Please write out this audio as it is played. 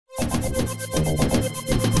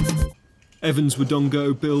Evans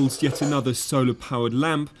Wadongo builds yet another solar-powered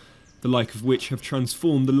lamp, the like of which have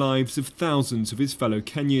transformed the lives of thousands of his fellow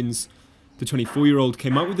Kenyans. The 24-year-old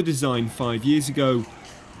came up with the design 5 years ago.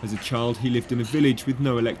 As a child, he lived in a village with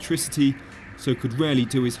no electricity, so could rarely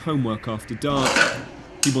do his homework after dark.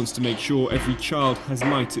 He wants to make sure every child has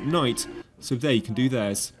light at night, so they can do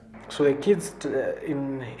theirs. So the kids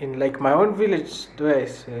in like my own village, where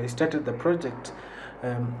I started the project,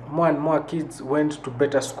 more and more kids went to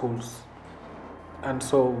better schools. And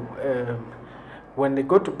so when they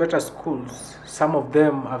go to better schools, some of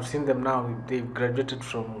them, I've seen them now, they've graduated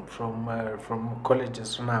from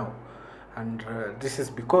colleges now. And this is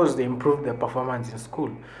because they improved their performance in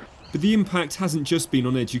school. But the impact hasn't just been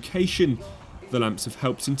on education. The lamps have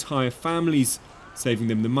helped entire families, saving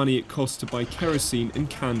them the money it costs to buy kerosene and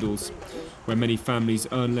candles. Where many families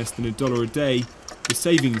earn less than $1 a day, the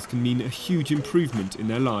savings can mean a huge improvement in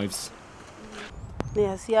their lives.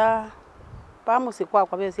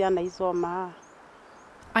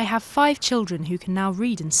 I have 5 children who can now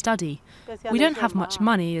read and study. We don't have much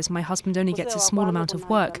money as my husband only gets a small amount of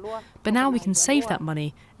work, but now we can save that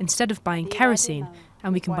money instead of buying kerosene,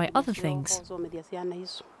 and we can buy other things.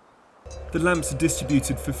 The lamps are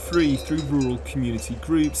distributed for free through rural community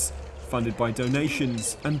groups, funded by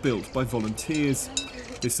donations and built by volunteers.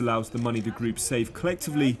 This allows the money the groups save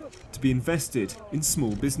collectively to be invested in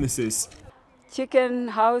small businesses. Chicken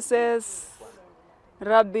houses,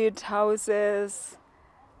 rabbit houses,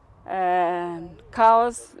 and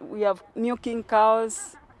cows. We have milking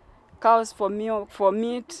cows for milk, for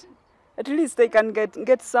meat. At least they can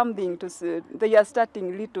get something to see. They are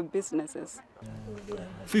starting little businesses.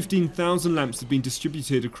 15,000 lamps have been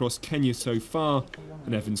distributed across Kenya so far,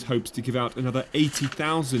 and Evans hopes to give out another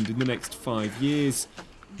 80,000 in the next 5 years,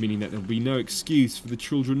 meaning that there will be no excuse for the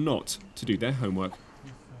children not to do their homework.